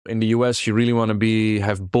In the US, you really want to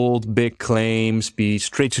have bold, big claims, be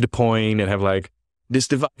straight to the point, and have like, this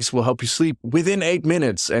device will help you sleep within 8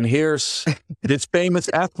 minutes. And here's this famous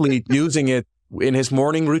athlete using it in his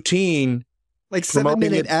morning routine. Like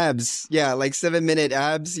 7-minute abs. Yeah, like 7-minute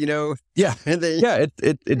abs, Yeah. And then,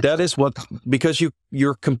 that is what, because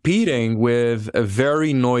you're competing with a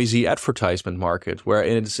very noisy advertisement market, where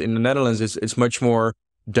in the Netherlands, it's much more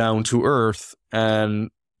down to earth and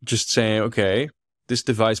just saying, okay, this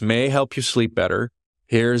device may help you sleep better.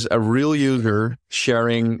 Here's a real user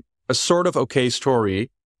sharing a sort of okay story,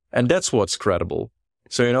 and that's what's credible.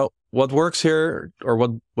 So, what works here or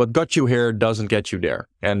what got you here doesn't get you there.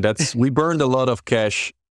 And we burned a lot of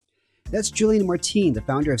cash. That's Julian Martin, the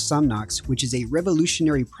founder of Somnox, which is a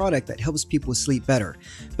revolutionary product that helps people sleep better.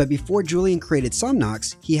 But before Julian created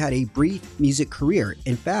Somnox, he had a brief music career.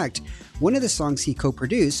 In fact, one of the songs he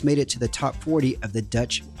co-produced made it to the top 40 of the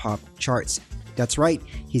Dutch pop charts. That's right,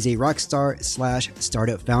 he's a rock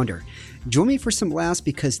star/startup founder. Join me for some laughs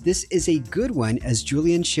because this is a good one as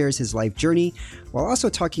Julian shares his life journey while also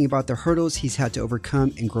talking about the hurdles he's had to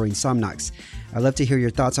overcome in growing Somnox. I'd love to hear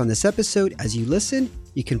your thoughts on this episode as you listen.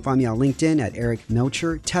 You can find me on LinkedIn at Eric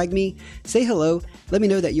Melcher. Tag me, say hello, let me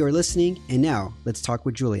know that you're listening, and now let's talk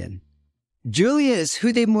with Julian. Julius,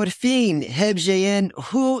 hoe de morfine heb je en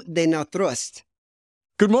hoe de natrost?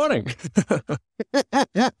 Good morning.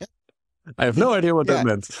 I have no idea what that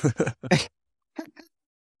meant.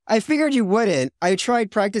 I figured you wouldn't. I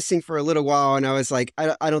tried practicing for a little while and I was like,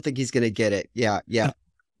 I don't think he's going to get it. Yeah.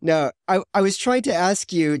 No, I was trying to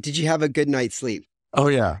ask you, did you have a good night's sleep? Oh,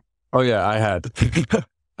 yeah, I had.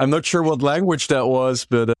 I'm not sure what language that was,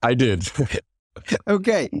 but I did.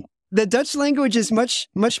 Okay. The Dutch language is much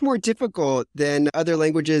more difficult than other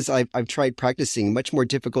languages I've tried practicing, much more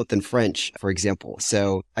difficult than French, for example.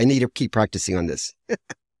 So I need to keep practicing on this.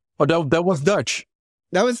 Oh, that was Dutch.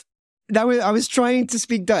 I was trying to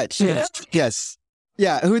speak Dutch. Yes.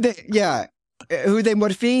 Yeah. Hoe de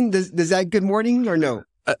morfine? Does that good morning or no?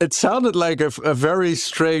 It sounded like a very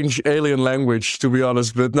strange alien language, to be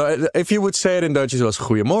honest. But no, if you would say it in Dutch, it was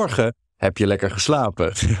Goedemorgen, heb je lekker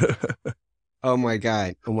geslapen? Oh my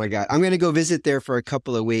God. I'm going to go visit there for a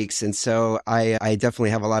couple of weeks. And so I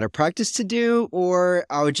definitely have a lot of practice to do, or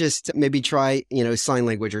I'll just maybe try, sign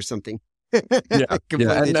language or something.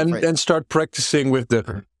 And start practicing with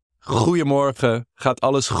the Goedemorgen, gaat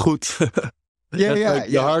alles goed?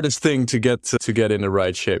 The hardest thing to get in the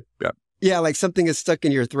right shape. Yeah. Yeah, like something is stuck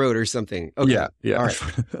in your throat or something. Okay. Yeah. All right.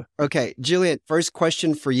 Okay, Julian, first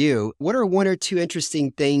question for you. What are one or two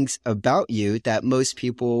interesting things about you that most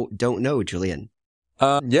people don't know, Julian?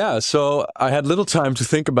 So I had little time to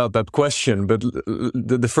think about that question, but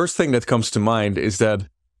the first thing that comes to mind is that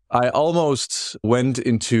I almost went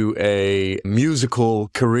into a musical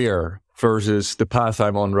career versus the path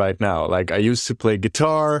I'm on right now. Like, I used to play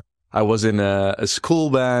guitar. I was in a school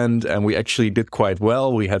band, and we actually did quite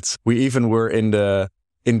well. We even were in the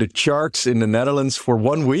charts in the Netherlands for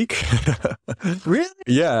 1 week. Really?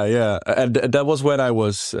 Yeah. And that was when I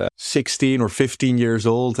was 16 or 15 years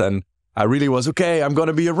old, and I really was, okay, I'm going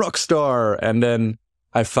to be a rock star. And then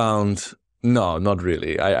I found, no, not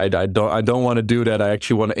really. I don't want to do that. I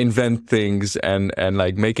actually want to invent things, and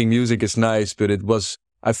like making music is nice, but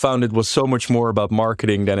I found it was so much more about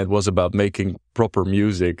marketing than it was about making proper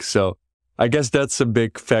music. So I guess that's a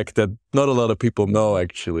big fact that not a lot of people know,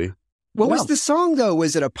 actually. What was the song, though?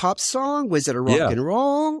 Was it a pop song? Was it a rock and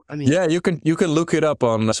roll? I mean, yeah, you can look it up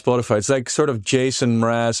on Spotify. It's like sort of Jason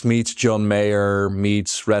Mraz meets John Mayer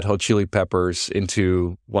meets Red Hot Chili Peppers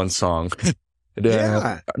into one song.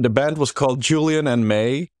 The band was called Julian and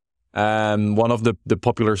May, and one of the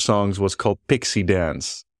popular songs was called Pixie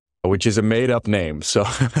Dance, which is a made-up name. So,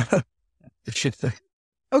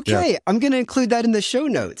 okay, I'm going to include that in the show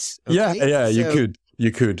notes. Okay? Yeah, you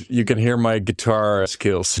could. You can hear my guitar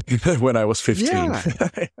skills when I was 15. Yeah,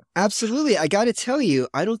 absolutely. I got to tell you,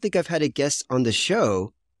 I don't think I've had a guest on the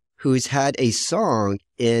show who's had a song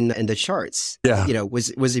in the charts. Yeah,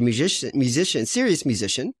 was a musician, serious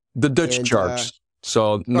musician. The Dutch charts.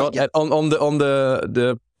 So not on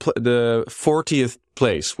the 40th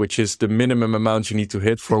place, which is the minimum amount you need to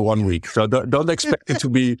hit for 1 week. So don't expect it to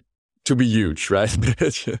be huge, right?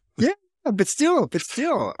 Yeah, but still.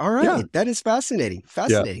 All right. Yeah. That is fascinating.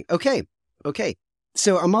 Yeah. Okay.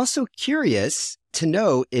 So I'm also curious to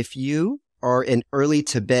know if you are an early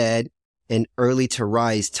to bed and early to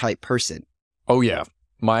rise type person. Oh yeah.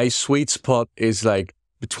 My sweet spot is like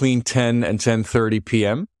between 10 and 10:30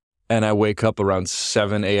 p.m. and I wake up around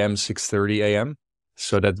 7 a.m., 6:30 a.m.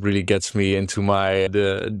 So that really gets me into my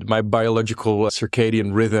biological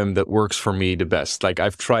circadian rhythm that works for me the best. Like,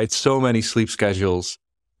 I've tried so many sleep schedules,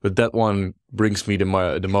 but that one brings me the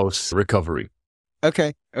most recovery.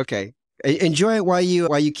 Okay. Enjoy it while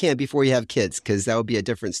you can before you have kids, because that would be a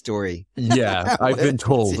different story. Yeah, I've been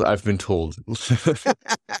told.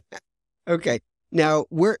 Okay. Now,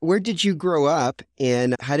 where did you grow up,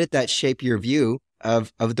 and how did that shape your view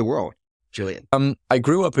of the world, Julian? I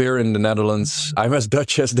grew up here in the Netherlands. I'm as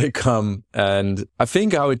Dutch as they come. And I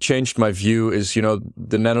think how it changed my view is,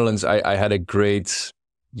 the Netherlands, I had a great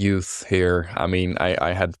youth here. I mean,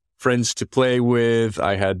 I had friends to play with.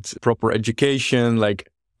 I had proper education. Like,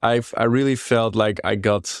 I really felt like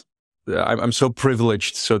I'm so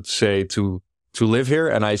privileged, so to say, to live here.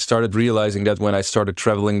 And I started realizing that when I started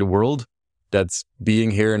traveling the world, that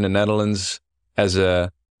being here in the Netherlands as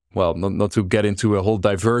not to get into a whole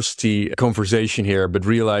diversity conversation here, but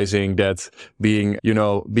realizing that being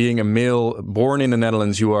a male born in the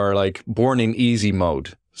Netherlands, you are like born in easy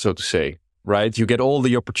mode, so to say, right? You get all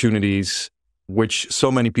the opportunities which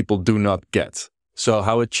so many people do not get. So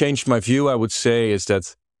how it changed my view, I would say, is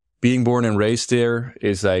that being born and raised there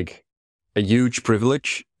is like a huge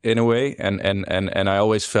privilege in a way. And I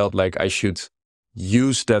always felt like I should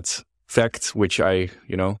use that fact, which I,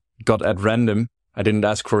 got at random. I didn't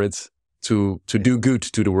ask for it, to do good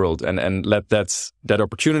to the world and let that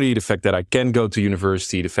opportunity, the fact that I can go to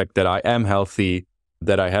university, the fact that I am healthy,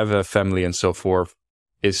 that I have a family and so forth,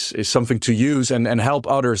 is something to use and help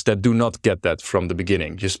others that do not get that from the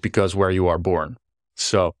beginning, just because where you are born.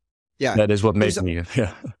 So yeah, that is what made me.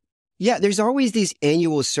 Yeah. Yeah, there's always these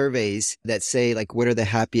annual surveys that say, like, what are the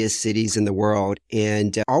happiest cities in the world?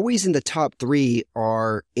 And always in the top 3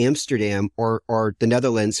 are Amsterdam or the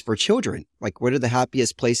Netherlands for children. Like, what are the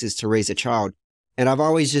happiest places to raise a child? And I've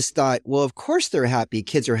always just thought, well, of course they're happy.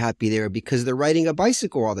 Kids are happy there because they're riding a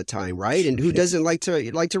bicycle all the time, right? And who doesn't like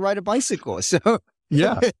to ride a bicycle? So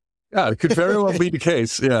yeah, it could very well be the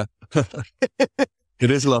case. Yeah, it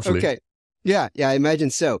is lovely. Okay, yeah, I imagine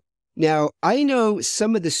so. Now, I know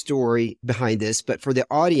some of the story behind this, but for the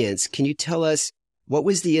audience, can you tell us what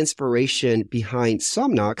was the inspiration behind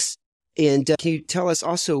Somnox? And can you tell us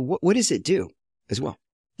also, what does it do as well?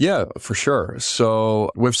 Yeah, for sure.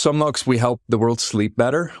 So with Somnox, we help the world sleep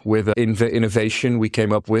better with innovation we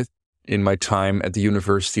came up with in my time at the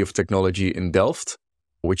University of Technology in Delft,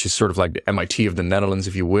 which is sort of like the MIT of the Netherlands,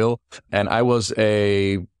 if you will. And I was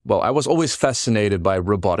always fascinated by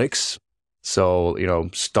robotics. So,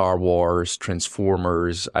 Star Wars,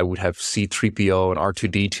 Transformers, I would have C-3PO and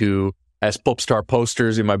R2-D2 as pop star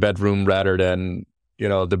posters in my bedroom rather than,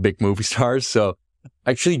 the big movie stars. So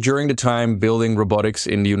actually, during the time building robotics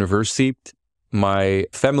in the university, my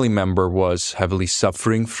family member was heavily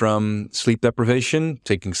suffering from sleep deprivation,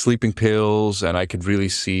 taking sleeping pills, and I could really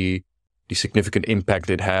see the significant impact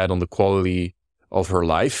it had on the quality of her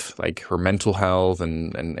life. Like her mental health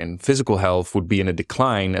and physical health would be in a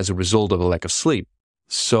decline as a result of a lack of sleep.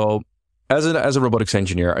 So as a robotics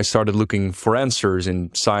engineer, I started looking for answers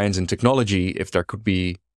in science and technology if there could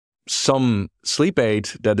be some sleep aid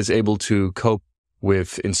that is able to cope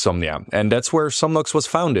with insomnia. And that's where Somnox was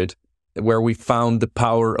founded, where we found the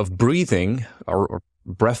power of breathing or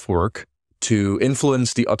breath work to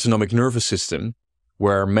influence the autonomic nervous system,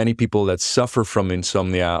 where many people that suffer from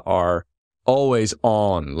insomnia are always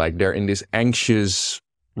on, like they're in this anxious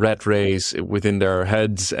rat race within their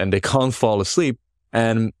heads and they can't fall asleep.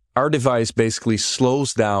 And our device basically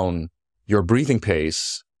slows down your breathing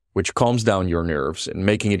pace, which calms down your nerves and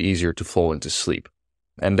making it easier to fall into sleep.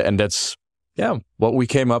 And that's, what we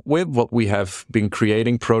came up with, what we have been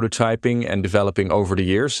creating, prototyping and developing over the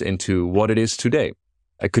years into what it is today.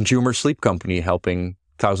 A consumer sleep company helping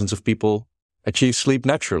thousands of people achieve sleep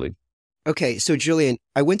naturally. Okay, so Julian,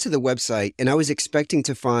 I went to the website and I was expecting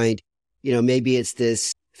to find, maybe it's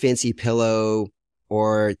this fancy pillow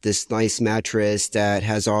or this nice mattress that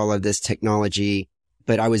has all of this technology,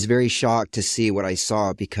 but I was very shocked to see what I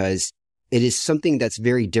saw because it is something that's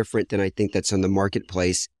very different than I think that's on the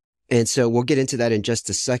marketplace. And so we'll get into that in just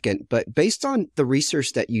a second. But based on the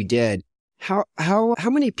research that you did, how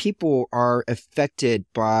many people are affected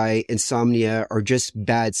by insomnia or just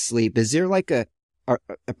bad sleep? Is there like a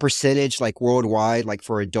percentage like worldwide, like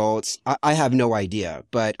for adults? I have no idea,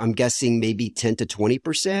 but I'm guessing maybe 10 to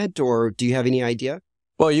 20%, or do you have any idea?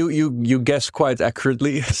 Well, you guess quite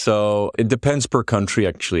accurately. So it depends per country,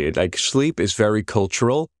 actually. Like sleep is very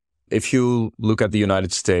cultural. If you look at the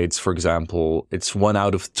United States, for example, it's 1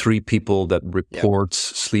 out of 3 people that reports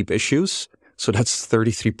sleep issues. So that's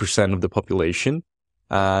 33% of the population.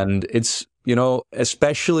 And it's,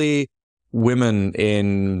 especially women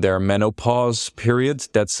in their menopause period,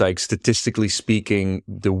 that's like statistically speaking,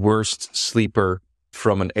 the worst sleeper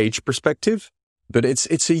from an age perspective. But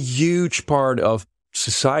it's a huge part of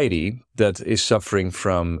society that is suffering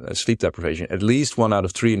from sleep deprivation. At least 1 out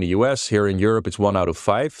of 3 in the US. Here in Europe, it's 1 out of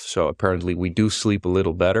 5. So apparently we do sleep a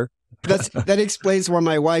little better. That explains why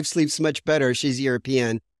my wife sleeps much better. She's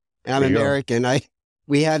European and I'm American.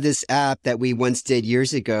 We have this app that we once did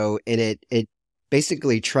years ago, and it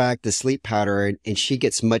basically tracked the sleep pattern, and she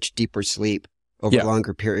gets much deeper sleep over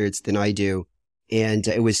longer periods than I do. And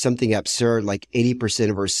it was something absurd, like 80%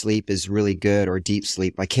 of her sleep is really good or deep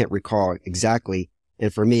sleep. I can't recall exactly.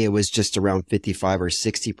 And for me, it was just around 55 or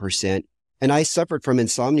 60%. And I suffered from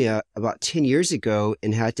insomnia about 10 years ago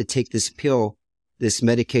and had to take this pill, this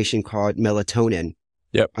medication called melatonin.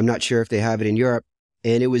 Yep. I'm not sure if they have it in Europe.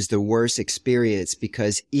 And it was the worst experience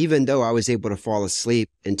because even though I was able to fall asleep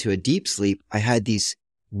into a deep sleep, I had these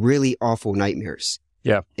really awful nightmares.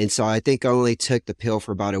 Yeah. And so I think I only took the pill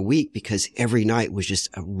for about a week because every night was just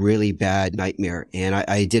a really bad nightmare. And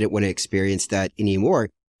I didn't want to experience that anymore.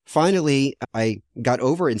 Finally, I got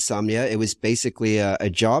over insomnia. It was basically a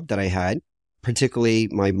job that I had, particularly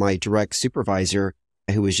my direct supervisor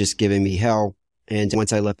who was just giving me hell. And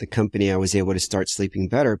once I left the company, I was able to start sleeping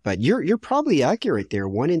better. But you're probably accurate there.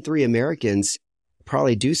 1 in 3 Americans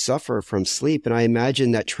probably do suffer from sleep. And I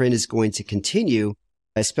imagine that trend is going to continue,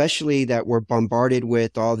 especially that we're bombarded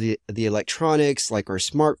with all the electronics, like our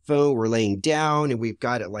smartphone. We're laying down and we've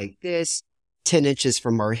got it like this, 10 inches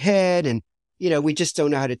from our head. And, we just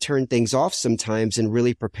don't know how to turn things off sometimes and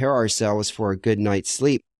really prepare ourselves for a good night's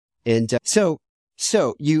sleep. And so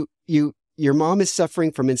your mom is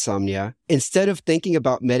suffering from insomnia. Instead of thinking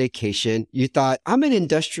about medication, you thought, I'm an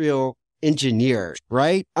industrial engineer,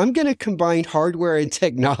 right? I'm going to combine hardware and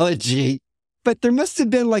technology. But there must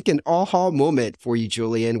have been like an aha moment for you,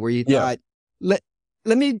 Julian, where you thought, let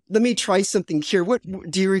me try something here. What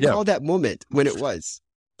do you recall that moment when it was?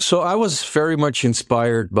 So I was very much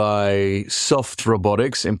inspired by soft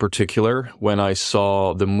robotics in particular when I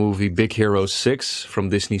saw the movie Big Hero 6 from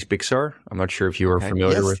Disney's Pixar. I'm not sure if you are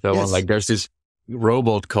familiar with that one. Like there's this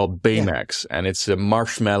robot called Baymax and it's a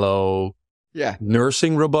marshmallow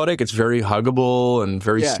nursing robotic. It's very huggable and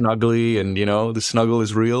very snuggly and, the snuggle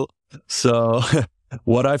is real. So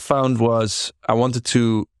what I found was I wanted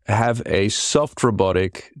to have a soft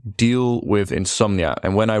robotic deal with insomnia.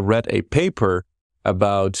 And when I read a paper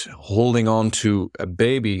about holding on to a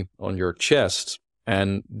baby on your chest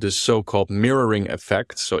and the so-called mirroring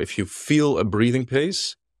effect. So if you feel a breathing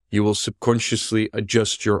pace, you will subconsciously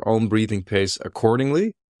adjust your own breathing pace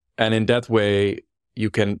accordingly. And in that way,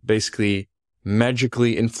 you can basically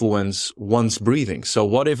magically influence one's breathing. So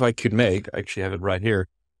what if I could make, I actually have it right here,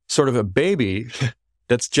 sort of a baby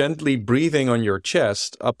that's gently breathing on your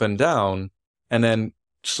chest up and down, and then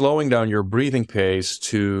slowing down your breathing pace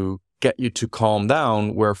to get you to calm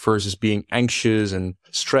down, where versus being anxious and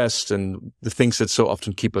stressed and the things that so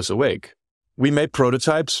often keep us awake. We made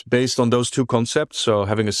prototypes based on those two concepts. So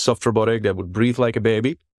having a soft robotic that would breathe like a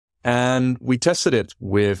baby. And we tested it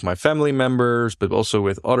with my family members, but also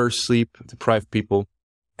with other sleep deprived people.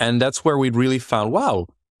 And that's where we really found, wow,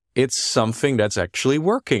 it's something that's actually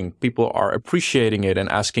working. People are appreciating it and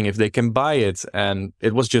asking if they can buy it. And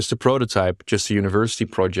it was just a prototype, just a university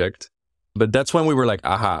project. But that's when we were like,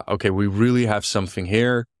 aha, okay, we really have something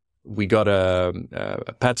here. We got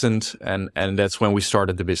a patent, and that's when we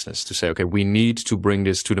started the business to say, okay, we need to bring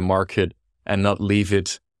this to the market and not leave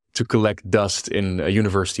it to collect dust in a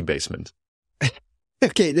university basement.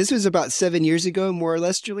 Okay, this was about 7 years ago, more or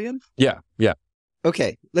less, Julian? Yeah.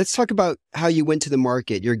 Okay, let's talk about how you went to the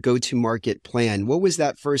market, your go-to-market plan. What was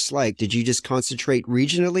that first like? Did you just concentrate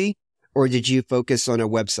regionally, or did you focus on a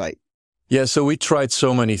website? Yeah, so we tried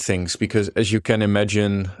so many things because, as you can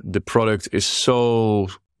imagine, the product is so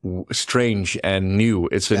strange and new.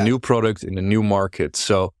 It's a new product in a new market.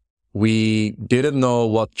 So we didn't know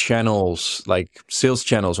what channels, like sales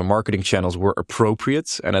channels or marketing channels, were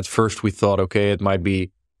appropriate. And at first we thought, okay, it might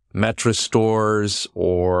be mattress stores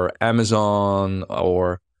or Amazon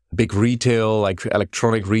or big retail, like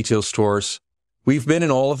electronic retail stores. We've been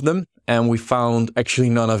in all of them and we found actually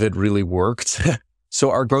none of it really worked. So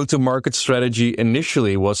our go-to-market strategy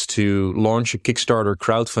initially was to launch a Kickstarter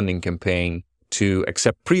crowdfunding campaign to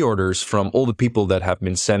accept pre-orders from all the people that have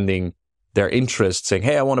been sending their interest, saying,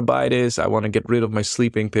 hey, I want to buy this. I want to get rid of my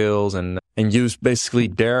sleeping pills, and use basically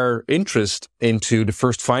their interest into the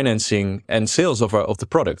first financing and sales of the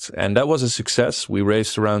product. And that was a success. We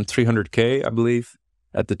raised around 300K, I believe,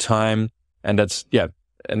 at the time. And that's,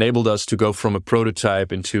 enabled us to go from a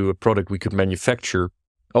prototype into a product we could manufacture.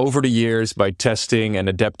 Over the years, by testing and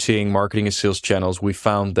adapting marketing and sales channels, we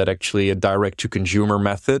found that actually a direct-to-consumer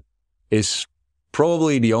method is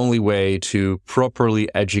probably the only way to properly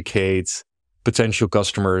educate potential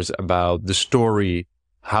customers about the story,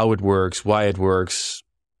 how it works, why it works,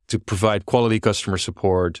 to provide quality customer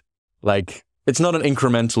support. Like, it's not an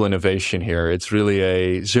incremental innovation here. It's really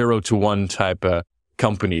a 0 to 1 type of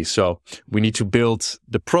company. So we need to build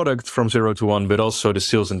the product from 0 to 1, but also the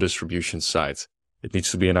sales and distribution side. It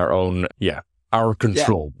needs to be in our own, our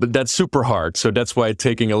control. But that's super hard. So that's why it's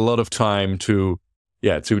taking a lot of time to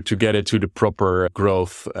get it to the proper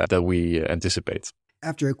growth that we anticipate.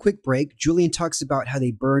 After a quick break, Julian talks about how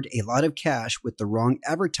they burned a lot of cash with the wrong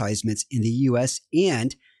advertisements in the US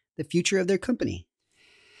and the future of their company.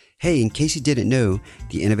 Hey, in case you didn't know,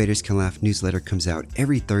 the Innovators Can Laugh newsletter comes out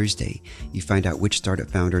every Thursday. You find out which startup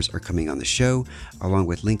founders are coming on the show, along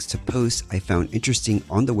with links to posts I found interesting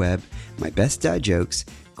on the web, my best dad jokes,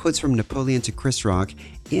 quotes from Napoleon to Chris Rock,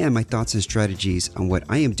 and my thoughts and strategies on what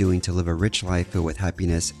I am doing to live a rich life filled with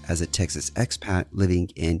happiness as a Texas expat living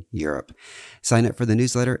in Europe. Sign up for the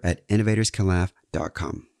newsletter at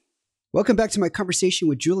innovatorscanlaugh.com. Welcome back to my conversation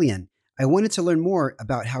with Julian. I wanted to learn more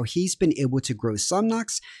about how he's been able to grow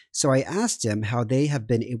Somnox, so I asked him how they have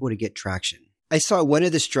been able to get traction. I saw one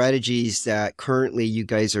of the strategies that currently you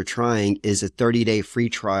guys are trying is a 30-day free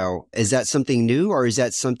trial. Is that something new, or is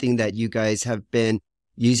that something that you guys have been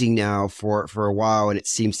using now for a while and it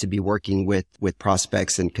seems to be working with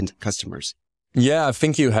prospects and customers? Yeah, I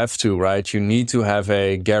think you have to, right? You need to have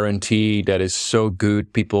a guarantee that is so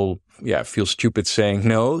good people feel stupid saying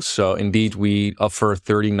no. So indeed, we offer a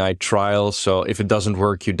 30-night trial. So if it doesn't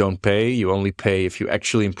work, you don't pay. You only pay if you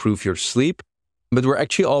actually improve your sleep. But we're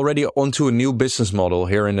actually already onto a new business model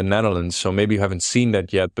here in the Netherlands. So maybe you haven't seen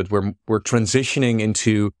that yet, but we're transitioning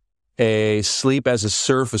into a sleep as a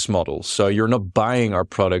service model. So you're not buying our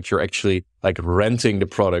product. You're actually like renting the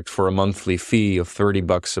product for a monthly fee of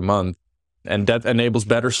 $30 a month. And that enables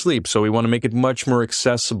better sleep. So we want to make it much more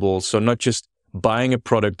accessible. So not just buying a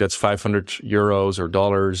product that's 500 euros or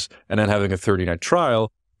dollars and then having a 30-night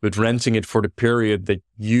trial, but renting it for the period that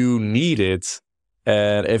you need it.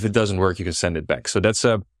 And if it doesn't work, you can send it back. So that's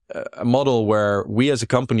a model where we as a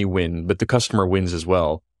company win, but the customer wins as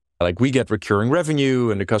well. Like, we get recurring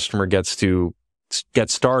revenue and the customer gets to get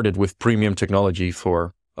started with premium technology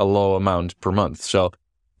for a low amount per month. So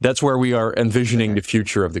that's where we are envisioning the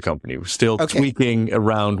future of the company. We're still tweaking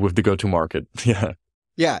around with the go-to-market.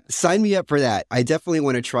 Yeah, sign me up for that. I definitely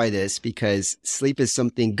want to try this because good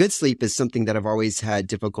sleep is something that I've always had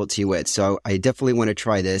difficulty with. So I definitely want to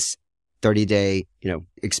try this 30-day,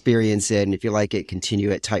 experience it. And if you like it,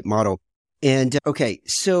 continue it type model. And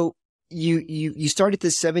so you started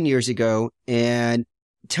this 7 years ago, and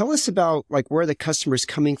tell us about like where the customer's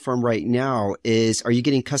coming from right now. Are you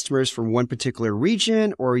getting customers from one particular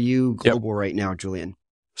region, or are you global right now, Julian?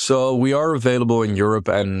 So we are available in Europe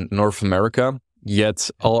and North America, yet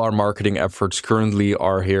all our marketing efforts currently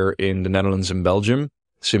are here in the Netherlands and Belgium,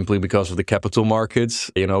 simply because of the capital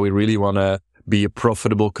markets. We really want to be a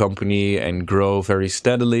profitable company and grow very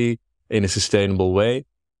steadily in a sustainable way.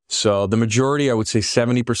 So the majority, I would say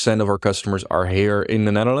 70% of our customers are here in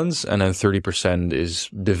the Netherlands, and then 30% is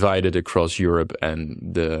divided across Europe and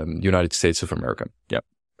the United States of America. Yeah.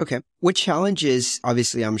 Okay. What challenges,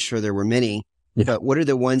 obviously, I'm sure there were many, but what are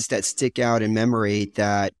the ones that stick out in memory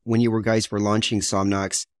that when you guys were launching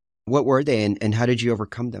Somnox, what were they and how did you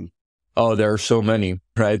overcome them? Oh, there are so many,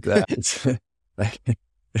 right? There's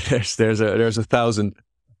a thousand.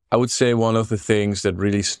 I would say one of the things that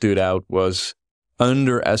really stood out was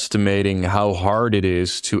underestimating how hard it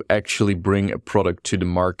is to actually bring a product to the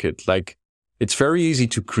market. Like, it's very easy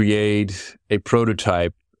to create a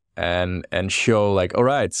prototype and show like, all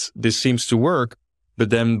right, this seems to work,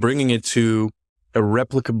 but then bringing it to a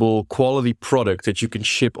replicable quality product that you can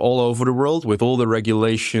ship all over the world with all the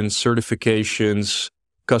regulations, certifications,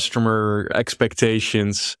 customer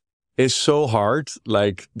expectations is so hard.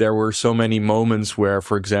 Like, there were so many moments where,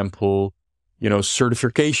 for example,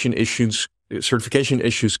 certification issues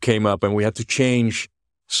came up and we had to change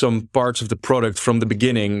some parts of the product from the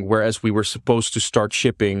beginning, whereas we were supposed to start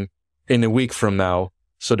shipping in a week from now.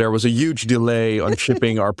 So there was a huge delay on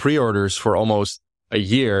shipping our pre-orders for almost a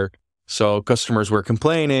year. So customers were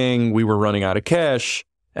complaining, we were running out of cash,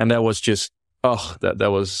 and that was just,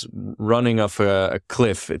 that was running off a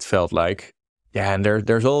cliff, it felt like. Yeah, and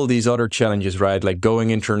there's all these other challenges, right? Like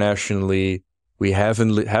going internationally. We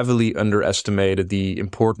haven't heavily underestimated the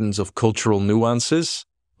importance of cultural nuances.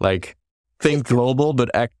 Like, think global, but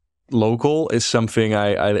act local is something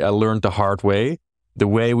I learned the hard way. The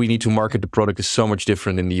way we need to market the product is so much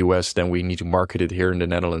different in the US than we need to market it here in the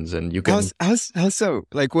Netherlands. And you can... How so?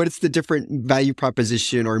 Like, what is the different value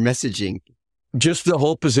proposition or messaging? Just the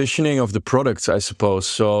whole positioning of the products, I suppose.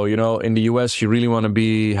 So, in the US, you really want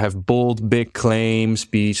to have bold, big claims,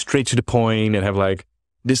 be straight to the point, and have like,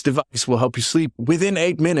 this device will help you sleep within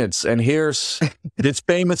 8 minutes. And here's this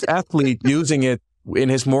famous athlete using it in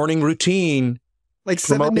his morning routine. Like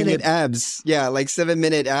 7-minute abs. Yeah, like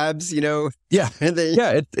 7-minute abs, Yeah.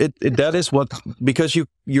 That is what, because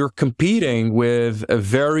you're competing with a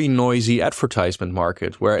very noisy advertisement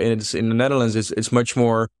market, where it's in the Netherlands, it's much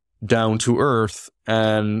more down to earth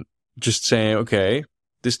and just saying, okay,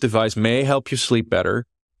 this device may help you sleep better.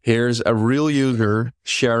 Here's a real user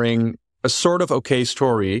sharing a sort of okay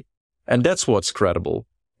story, and that's what's credible.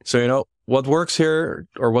 So, what works here,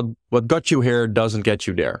 or what got you here, doesn't get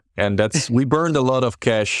you there. And we burned a lot of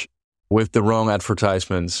cash with the wrong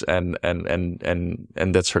advertisements and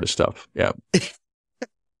that sort of stuff. Yeah.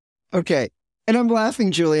 Okay. And I'm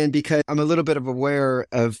laughing, Julian, because I'm a little bit aware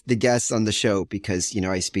of the guests on the show because,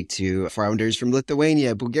 I speak to founders from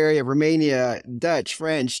Lithuania, Bulgaria, Romania, Dutch,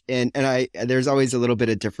 French, and there's always a little bit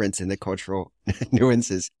of difference in the cultural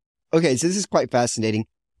nuances. Okay, so this is quite fascinating.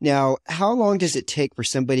 Now, how long does it take for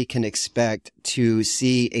somebody can expect to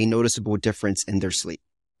see a noticeable difference in their sleep?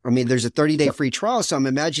 I mean, there's a 30-day free trial, so I'm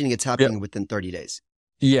imagining it's happening within 30 days.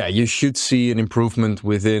 Yeah, you should see an improvement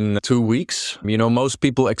within 2 weeks. Most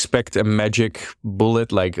people expect a magic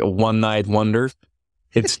bullet, like a one-night wonder.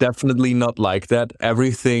 It's definitely not like that.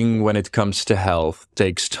 Everything when it comes to health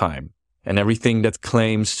takes time. And everything that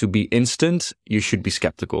claims to be instant, you should be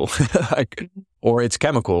skeptical. Or it's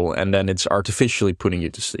chemical, and then it's artificially putting you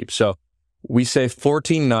to sleep. So we say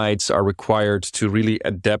 14 nights are required to really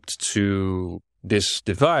adapt to this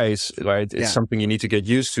device, right? It's something you need to get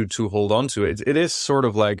used to hold on to. It is sort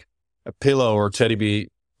of like a pillow or teddy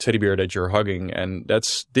bear that you're hugging, and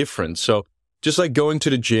that's different. So just like going to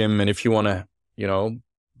the gym, and if you want to,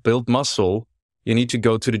 build muscle, you need to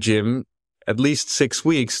go to the gym at least 6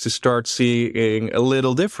 weeks to start seeing a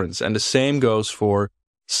little difference. And the same goes for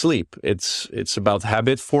sleep. It's about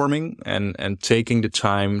habit forming and taking the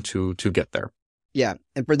time to get there. Yeah.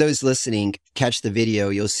 And for those listening, catch the video.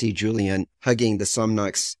 You'll see Julian hugging the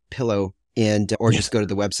Somnox pillow or just go to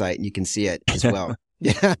the website and you can see it as well.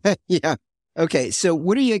 Yeah. Yeah. Okay. So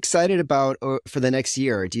what are you excited about for the next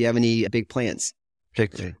year? Do you have any big plans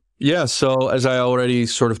particularly? Yeah. So as I already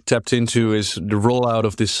sort of tapped into is the rollout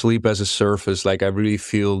of this sleep as a service. Like I really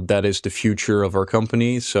feel that is the future of our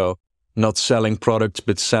company. So not selling products,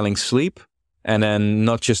 but selling sleep. And then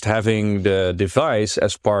not just having the device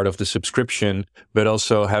as part of the subscription, but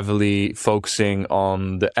also heavily focusing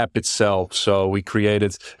on the app itself. So we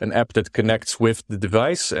created an app that connects with the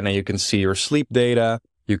device, and then you can see your sleep data.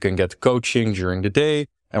 You can get coaching during the day.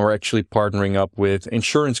 And we're actually partnering up with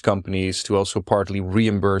insurance companies to also partly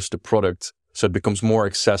reimburse the product so it becomes more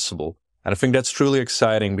accessible. And I think that's truly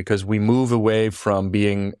exciting because we move away from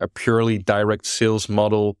being a purely direct sales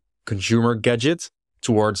model consumer gadget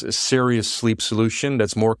towards a serious sleep solution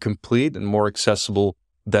that's more complete and more accessible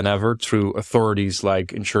than ever through authorities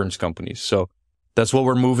like insurance companies. So that's what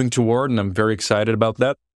we're moving toward, and I'm very excited about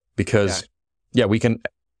that because, we can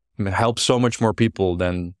help so much more people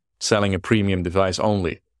than selling a premium device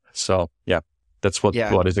only. So, that's what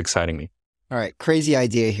is exciting me. All right. Crazy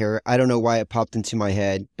idea here. I don't know why it popped into my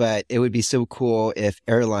head, but it would be so cool if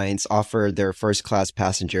airlines offered their first class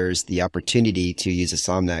passengers the opportunity to use a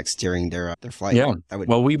Somnox during their flight. Yeah.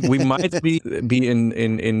 Well, we might be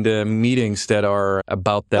in the meetings that are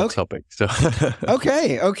about that topic. So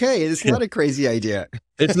Okay. It's not a crazy idea.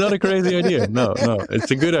 It's not a crazy idea. No.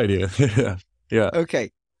 It's a good idea. Yeah.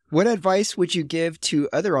 Okay. What advice would you give to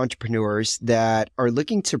other entrepreneurs that are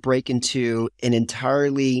looking to break into an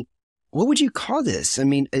entirely, what would you call this? I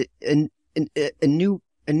mean, a new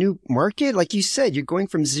market? Like you said, you're going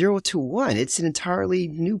from 0 to 1. It's an entirely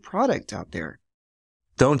new product out there.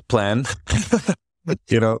 Don't plan,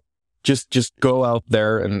 just go out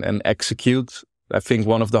there and execute. I think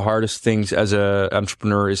one of the hardest things as an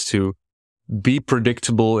entrepreneur is to be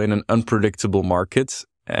predictable in an unpredictable market.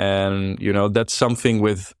 And, that's something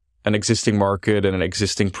with an existing market and an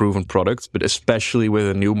existing proven product, but especially with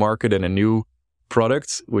a new market and a new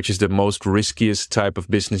product, which is the most riskiest type of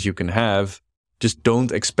business you can have, just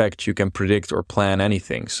don't expect you can predict or plan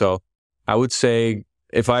anything. So I would say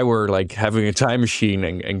if I were like having a time machine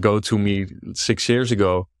and go to me 6 years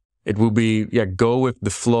ago, it would be, go with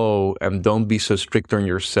the flow and don't be so strict on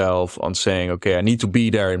yourself on saying, okay, I need to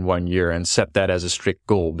be there in 1 year and set that as a strict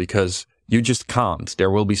goal because you just can't.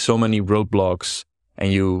 There will be so many roadblocks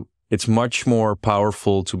and it's much more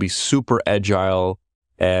powerful to be super agile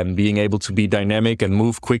and being able to be dynamic and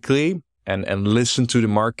move quickly and listen to the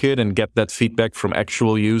market and get that feedback from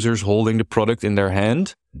actual users holding the product in their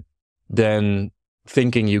hand than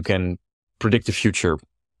thinking you can predict the future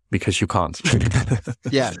because you can't.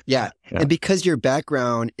 Yeah. And because your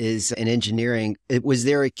background is in engineering, was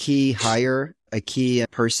there a key hire, a key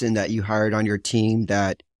person that you hired on your team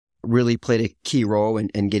that really played a key role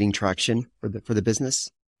in getting traction for the business?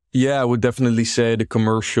 Yeah, I would definitely say the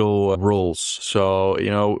commercial roles. So,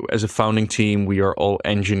 as a founding team, we are all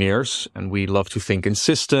engineers and we love to think in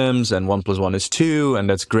systems, and 1 + 1 is 2. And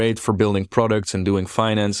that's great for building products and doing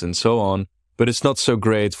finance and so on. But it's not so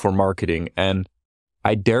great for marketing. And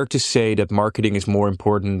I dare to say that marketing is more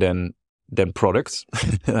important than products.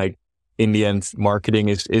 Like, in the end, marketing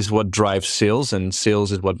is what drives sales, and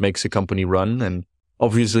sales is what makes a company run. And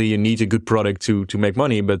obviously you need a good product to make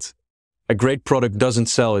money, but a great product doesn't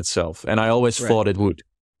sell itself. And I always thought it would.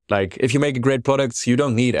 Like, if you make a great product, you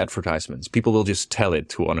don't need advertisements. People will just tell it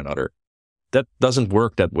to one another. That doesn't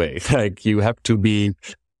work that way. Like, you have to be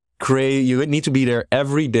you need to be there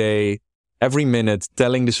every day, every minute,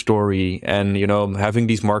 telling the story, and, having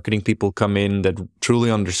these marketing people come in that truly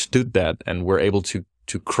understood that and were able to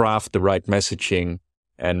craft the right messaging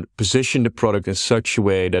and position the product in such a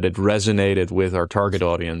way that it resonated with our target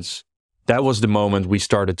audience. That was the moment we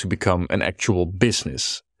started to become an actual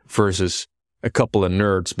business versus a couple of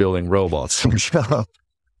nerds building robots.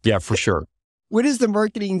 Yeah, for sure. What is the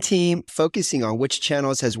marketing team focusing on? Which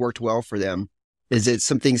channels has worked well for them? Is it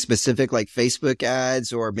something specific like Facebook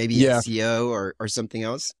ads or maybe SEO or something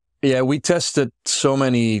else? Yeah, we tested so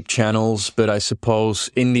many channels, but I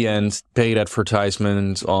suppose in the end, paid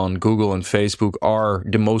advertisements on Google and Facebook are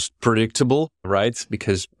the most predictable, right?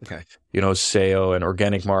 Because, SEO and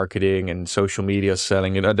organic marketing and social media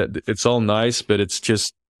selling, it's all nice, but it's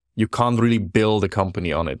just, you can't really build a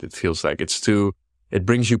company on it. It feels like it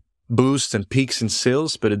brings you boosts and peaks in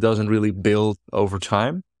sales, but it doesn't really build over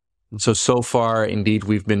time. So far, indeed,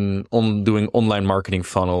 we've been doing online marketing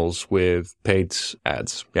funnels with paid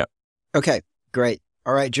ads. Yeah. Okay, great.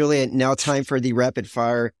 All right, Julian, now time for the rapid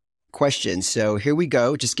fire questions. So here we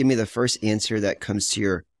go. Just give me the first answer that comes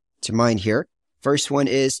to mind here. First one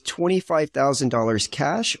is $25,000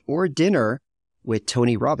 cash or dinner with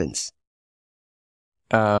Tony Robbins?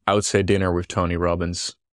 I would say dinner with Tony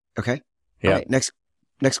Robbins. Okay. Yeah. All right,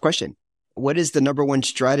 next question. What is the number one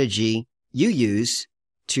strategy you use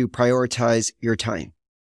to prioritize your time?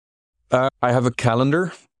 I have a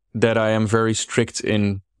calendar that I am very strict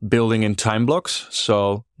in building in time blocks.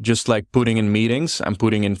 So just like putting in meetings, I'm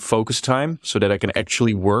putting in focus time so that I can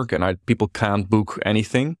actually work and people can't book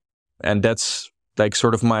anything. And that's like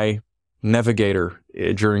sort of my navigator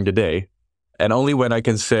during the day. And only when I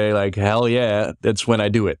can say like, hell yeah, that's when I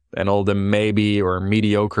do it. And all the maybe or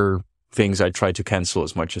mediocre things I try to cancel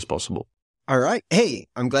as much as possible. All right. Hey,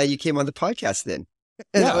 I'm glad you came on the podcast then.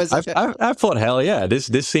 Yeah, I thought, hell yeah,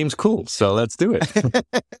 this seems cool. So let's do it.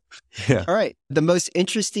 Yeah. All right. The most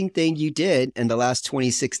interesting thing you did in the last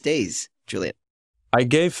 26 days, Julian? I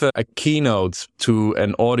gave a keynote to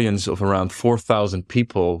an audience of around 4,000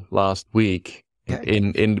 people last week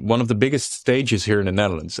in one of the biggest stages here in the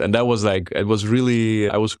Netherlands. And that was I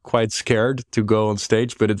was quite scared to go on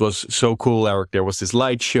stage, but it was so cool. There was this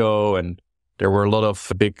light show and there were a lot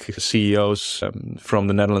of big CEOs from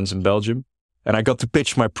the Netherlands and Belgium. And I got to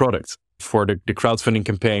pitch my product for the crowdfunding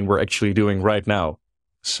campaign we're actually doing right now.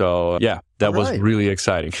 So that was really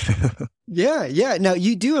exciting. Yeah. Now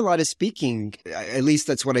you do a lot of speaking. At least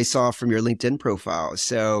that's what I saw from your LinkedIn profile.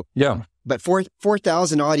 So yeah. But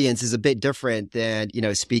 4,000 audience is a bit different than,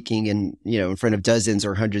 speaking in front of dozens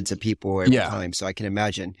or hundreds of people every time. So I can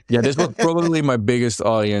imagine. Yeah, this was probably my biggest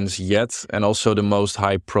audience yet, and also the most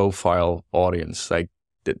high profile audience. Like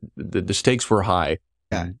the stakes were high.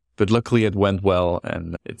 Yeah. But luckily it went well,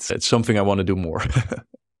 and it's something I want to do more.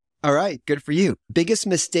 All right. Good for you. Biggest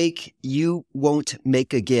mistake you won't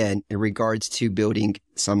make again in regards to building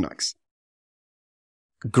Somnox?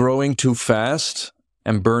 Growing too fast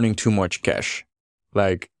and burning too much cash.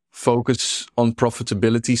 Like, focus on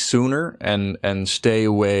profitability sooner and stay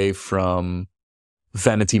away from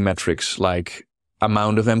vanity metrics like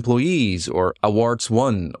amount of employees or awards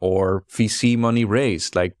won or VC money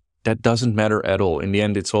raised. Like, that doesn't matter at all. In the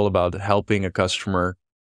end, it's all about helping a customer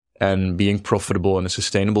and being profitable in a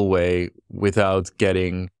sustainable way without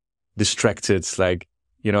getting distracted. Like,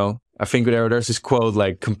 I think there's this quote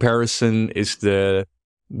like, comparison is the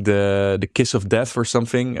kiss of death or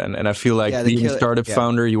something. And I feel like being a startup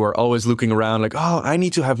founder, you are always looking around like, oh, I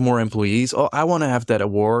need to have more employees. Oh, I want to have that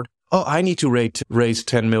award. Oh, I need to raise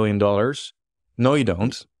 $10 million. No, you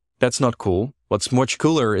don't. That's not cool. What's much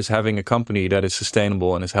cooler is having a company that is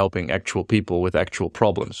sustainable and is helping actual people with actual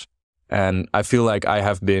problems. And I feel like I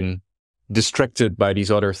have been distracted by these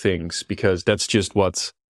other things because that's just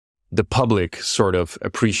what the public sort of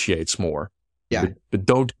appreciates more. Yeah. But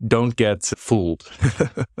don't get fooled.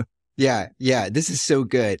 Yeah. This is so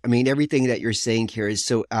good. I mean, everything that you're saying here is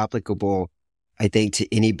so applicable, I think,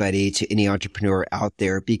 to anybody, to any entrepreneur out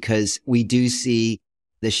there, because we do see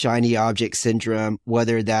the shiny object syndrome,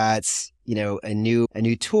 whether that's, a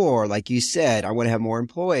new tour, like you said, I want to have more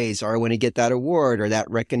employees, or I want to get that award or that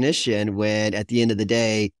recognition, when at the end of the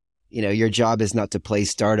day, your job is not to play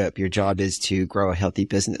startup. Your job is to grow a healthy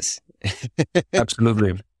business.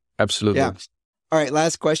 Absolutely. Yeah. All right.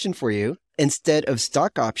 Last question for you. Instead of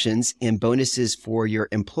stock options and bonuses for your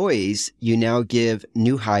employees, you now give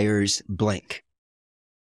new hires blank.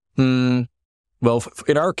 Well,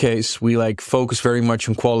 in our case, we focus very much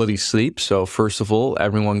on quality sleep. So first of all,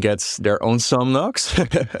 everyone gets their own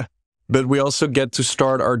Somnox. But we also get to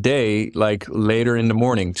start our day later in the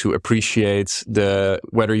morning to appreciate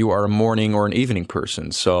whether you are a morning or an evening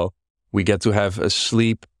person. So we get to have a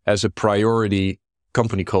sleep as a priority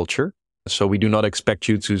company culture. So we do not expect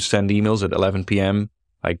you to send emails at 11 p.m.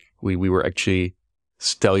 We were actually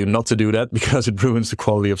tell you not to do that because it ruins the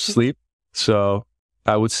quality of sleep. So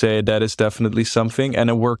I would say that is definitely something. And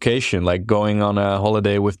a workation, going on a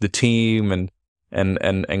holiday with the team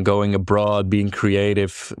and going abroad, being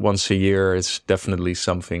creative once a year is definitely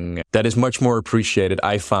something that is much more appreciated,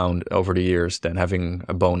 I found, over the years than having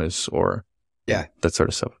a bonus or that sort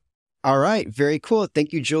of stuff. All right. Very cool.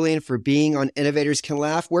 Thank you, Julian, for being on Innovators Can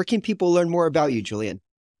Laugh. Where can people learn more about you, Julian?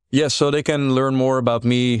 Yeah, so they can learn more about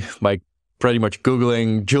me pretty much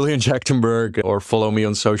Googling Julian Jagtenberg or follow me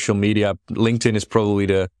on social media. LinkedIn is probably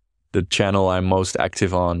the channel I'm most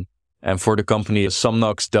active on. And for the company,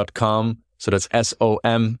 somnox.com. So that's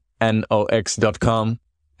SOMNOX.com.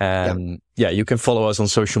 And you can follow us on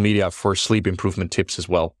social media for sleep improvement tips as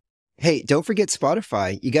well. Hey, don't forget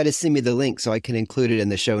Spotify. You got to send me the link so I can include it in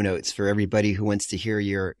the show notes for everybody who wants to hear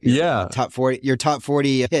your top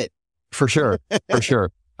 40 hit. For sure.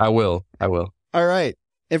 I will. All right.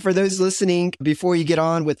 And for those listening, before you get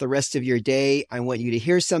on with the rest of your day, I want you to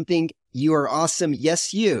hear something. You are awesome.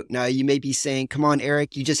 Yes, you. Now you may be saying, come on,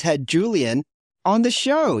 Eric, you just had Julian on the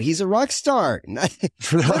show. He's a rock star.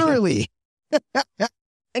 Literally.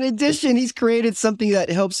 In addition, he's created something that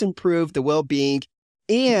helps improve the well-being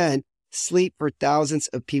and sleep for thousands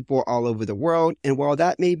of people all over the world. And while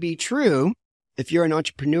that may be true, if you're an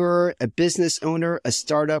entrepreneur, a business owner, a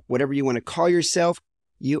startup, whatever you want to call yourself,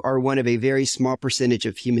 you are one of a very small percentage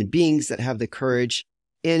of human beings that have the courage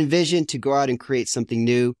and vision to go out and create something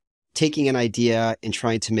new, taking an idea and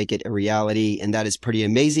trying to make it a reality. And that is pretty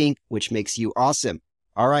amazing, which makes you awesome.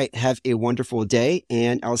 All right. Have a wonderful day,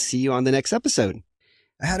 and I'll see you on the next episode.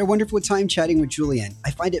 I had a wonderful time chatting with Julian.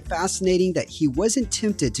 I find it fascinating that he wasn't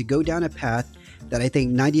tempted to go down a path that I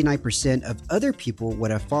think 99% of other people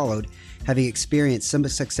would have followed, having experienced some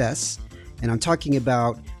success. And I'm talking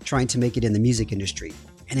about trying to make it in the music industry.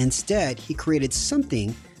 And instead, he created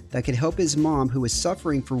something that could help his mom, who was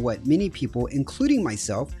suffering from what many people, including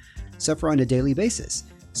myself, suffer on a daily basis.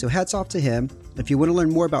 So hats off to him. If you want to learn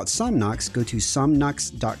more about Somnox, go to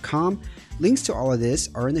somnox.com. Links to all of this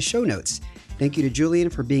are in the show notes. Thank you to Julian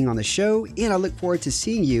for being on the show, and I look forward to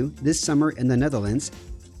seeing you this summer in the Netherlands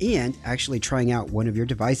and actually trying out one of your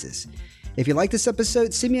devices. If you like this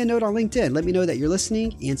episode, send me a note on LinkedIn. Let me know that you're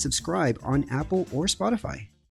listening and subscribe on Apple or Spotify.